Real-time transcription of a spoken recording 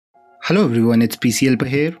Hello everyone, it's PC Helper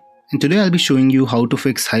here, and today I'll be showing you how to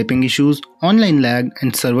fix high ping issues, online lag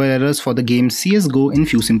and server errors for the game CSGO in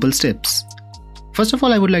few simple steps. First of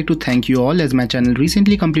all, I would like to thank you all as my channel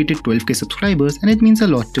recently completed 12k subscribers and it means a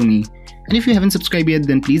lot to me. And if you haven't subscribed yet,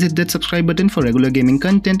 then please hit that subscribe button for regular gaming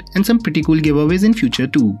content and some pretty cool giveaways in future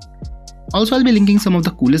too. Also, I'll be linking some of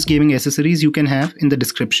the coolest gaming accessories you can have in the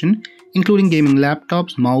description, including gaming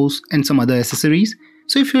laptops, mouse and some other accessories.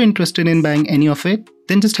 So if you're interested in buying any of it,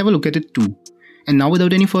 then just have a look at it too. And now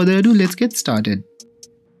without any further ado, let's get started.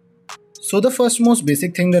 So the first most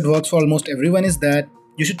basic thing that works for almost everyone is that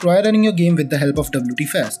you should try running your game with the help of WT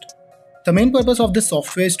Fast. The main purpose of this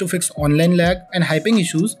software is to fix online lag and high ping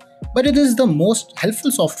issues, but it is the most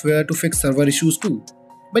helpful software to fix server issues too.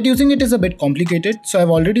 But using it is a bit complicated, so I've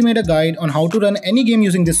already made a guide on how to run any game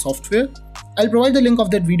using this software. I'll provide the link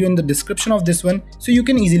of that video in the description of this one so you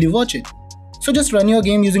can easily watch it. So just run your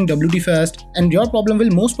game using WT Fast and your problem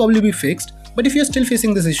will most probably be fixed, but if you're still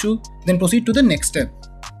facing this issue, then proceed to the next step.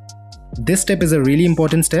 This step is a really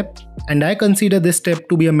important step and I consider this step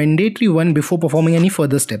to be a mandatory one before performing any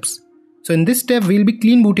further steps. So in this step, we'll be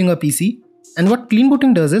clean booting our PC, and what clean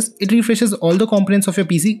booting does is it refreshes all the components of your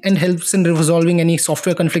PC and helps in resolving any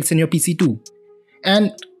software conflicts in your PC too.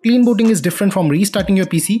 And clean booting is different from restarting your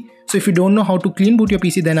PC, so if you don't know how to clean boot your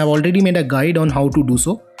PC, then I've already made a guide on how to do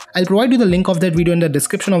so. I'll provide you the link of that video in the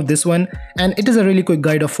description of this one, and it is a really quick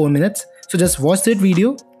guide of 4 minutes. So just watch that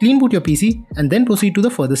video, clean boot your PC and then proceed to the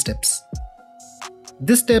further steps.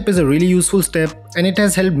 This step is a really useful step and it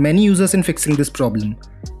has helped many users in fixing this problem.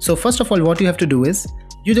 So first of all, what you have to do is,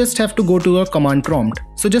 you just have to go to your command prompt.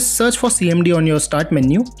 So just search for CMD on your start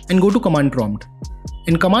menu and go to command prompt.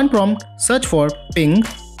 In command prompt, search for ping,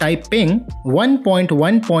 type ping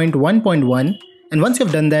 1.1.1.1 and once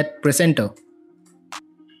you've done that, press enter.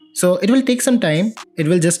 So it will take some time, it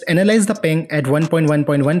will just analyze the ping at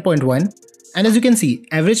 1.1.1.1 and as you can see,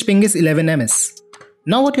 average ping is 11 ms.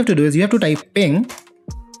 Now what you have to do is you have to type ping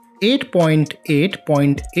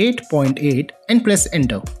 8.8.8.8 and press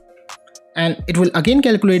enter. And it will again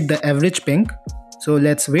calculate the average ping. So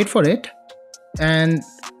let's wait for it and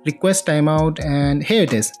request timeout, and here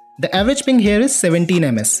it is. The average ping here is 17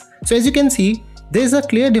 ms. So as you can see, there is a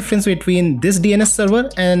clear difference between this DNS server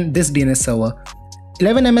and this DNS server.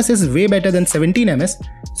 11 ms is way better than 17 ms.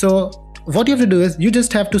 So what you have to do is you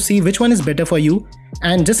just have to see which one is better for you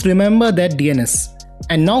and just remember that DNS.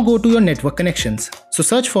 And now go to your network connections. So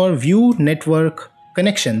search for view network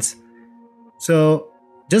connections. So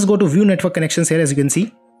just go to view network connections here as you can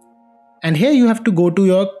see. And here you have to go to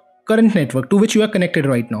your current network to which you are connected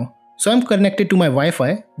right now. So I'm connected to my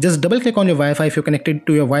Wi-Fi. Just double click on your Wi-Fi if you're connected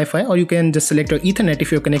to your Wi-Fi, or you can just select your Ethernet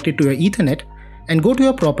if you're connected to your Ethernet and go to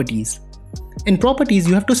your properties. In properties,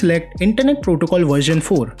 you have to select Internet Protocol version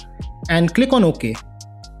 4 and click on OK.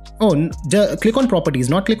 Click on properties,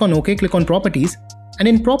 not click on OK, click on properties. And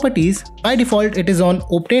in properties, by default, it is on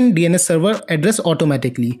obtain DNS server address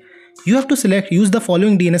automatically. You have to select use the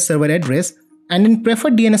following DNS server address, and in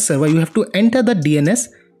preferred DNS server, you have to enter the DNS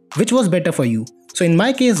which was better for you. So in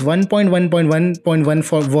my case,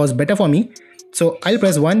 1.1.1.1 was better for me. So I'll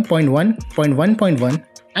press 1.1.1.1.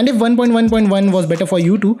 And if 1.1.1 was better for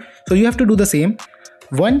you too, so you have to do the same,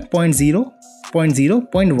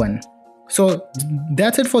 1.0.0.1. So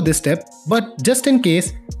that's it for this step, but just in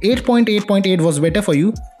case 8.8.8 was better for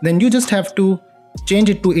you, then you just have to change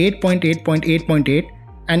it to 8.8.8.8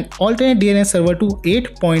 and alternate DNS server to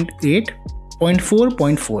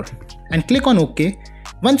 8.8.4.4 and click on OK.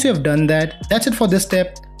 Once you have done that, that's it for this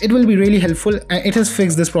step. It will be really helpful and it has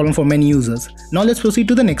fixed this problem for many users. Now let's proceed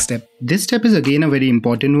to the next step. This step is again a very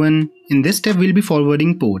important one. In this step, we'll be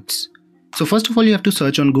forwarding ports. So first of all, you have to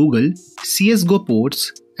search on Google CSGO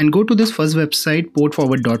ports and go to this first website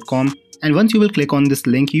portforward.com, and once you will click on this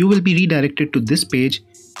link, you will be redirected to this page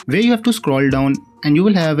where you have to scroll down and you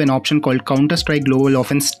will have an option called Counter-Strike Global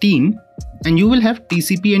Offense Team, and you will have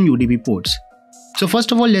TCP and UDP ports. So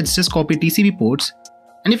first of all, let's just copy TCP ports.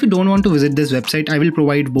 And if you don't want to visit this website, I will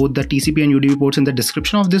provide both the TCP and UDP ports in the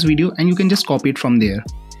description of this video and you can just copy it from there.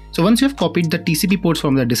 So once you have copied the TCP ports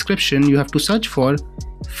from the description, you have to search for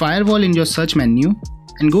firewall in your search menu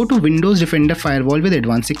and go to Windows Defender Firewall with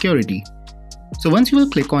advanced security. So once you will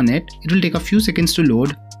click on it, it will take a few seconds to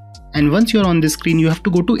load. And once you're on this screen, you have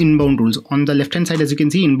to go to inbound rules. On the left hand side, as you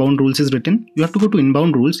can see, inbound rules is written. You have to go to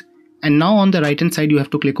inbound rules. And now on the right hand side, you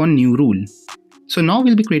have to click on new rule. So now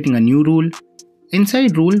we'll be creating a new rule.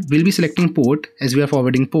 Inside rule, we'll be selecting port as we are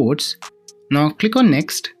forwarding ports. Now click on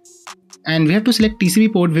next. And we have to select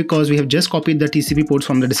TCP port because we have just copied the TCP ports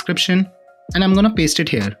from the description. And I'm gonna paste it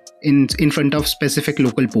here in front of specific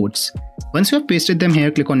local ports. Once you have pasted them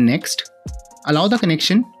here, click on next. Allow the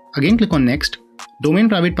connection again click on next, domain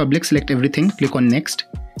private public, select everything, click on next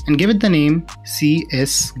and give it the name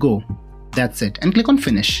CSGO. That's it, and click on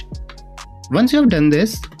finish. Once you have done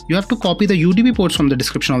this, you have to copy the UDP ports from the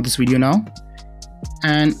description of this video now,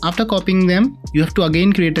 and after copying them you have to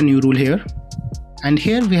again create a new rule here, and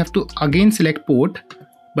here we have to again select port,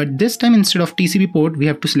 but this time instead of TCP port we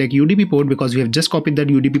have to select UDP port because we have just copied that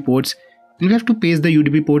UDP ports, and we have to paste the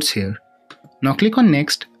UDP ports here. Now click on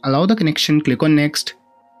next, allow the connection, click on next,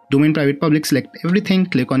 domain private public, select everything,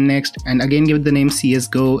 click on next and again give it the name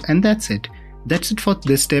CSGO, and that's it. That's it for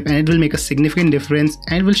this step, and it will make a significant difference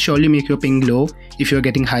and will surely make your ping low if you are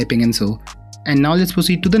getting high ping and so. And now let's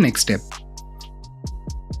proceed to the next step.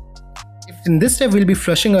 In this step we'll be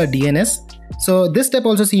flushing our DNS. So this step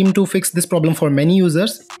also seems to fix this problem for many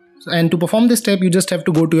users. And to perform this step you just have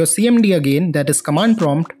to go to your CMD again, that is command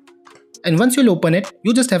prompt. And once you'll open it,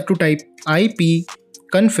 you just have to type IP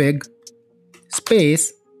config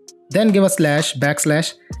space, then give a slash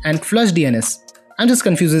backslash and flush DNS. I'm just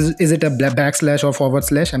confused, is it a backslash or forward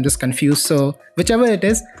slash? I'm just confused. So whichever it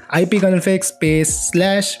is, IP config space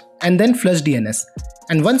slash and then flush DNS.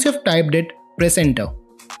 And once you've typed it, press enter.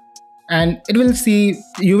 And you will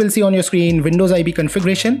see on your screen Windows IP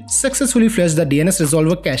configuration successfully flushed the DNS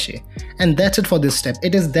resolver cache. And that's it for this step.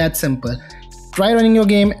 It is that simple. Try running your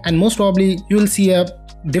game and most probably you will see a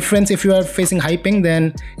difference. If you are facing high ping,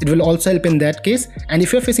 then it will also help in that case. And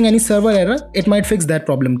if you're facing any server error, it might fix that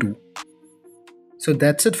problem too. So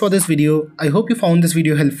that's it for this video. I hope you found this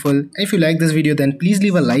video helpful. And if you like this video, then please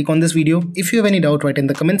leave a like on this video. If you have any doubt, write in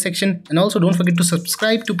the comment section. And also don't forget to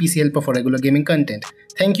subscribe to PC Helper for regular gaming content.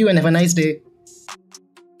 Thank you and have a nice day.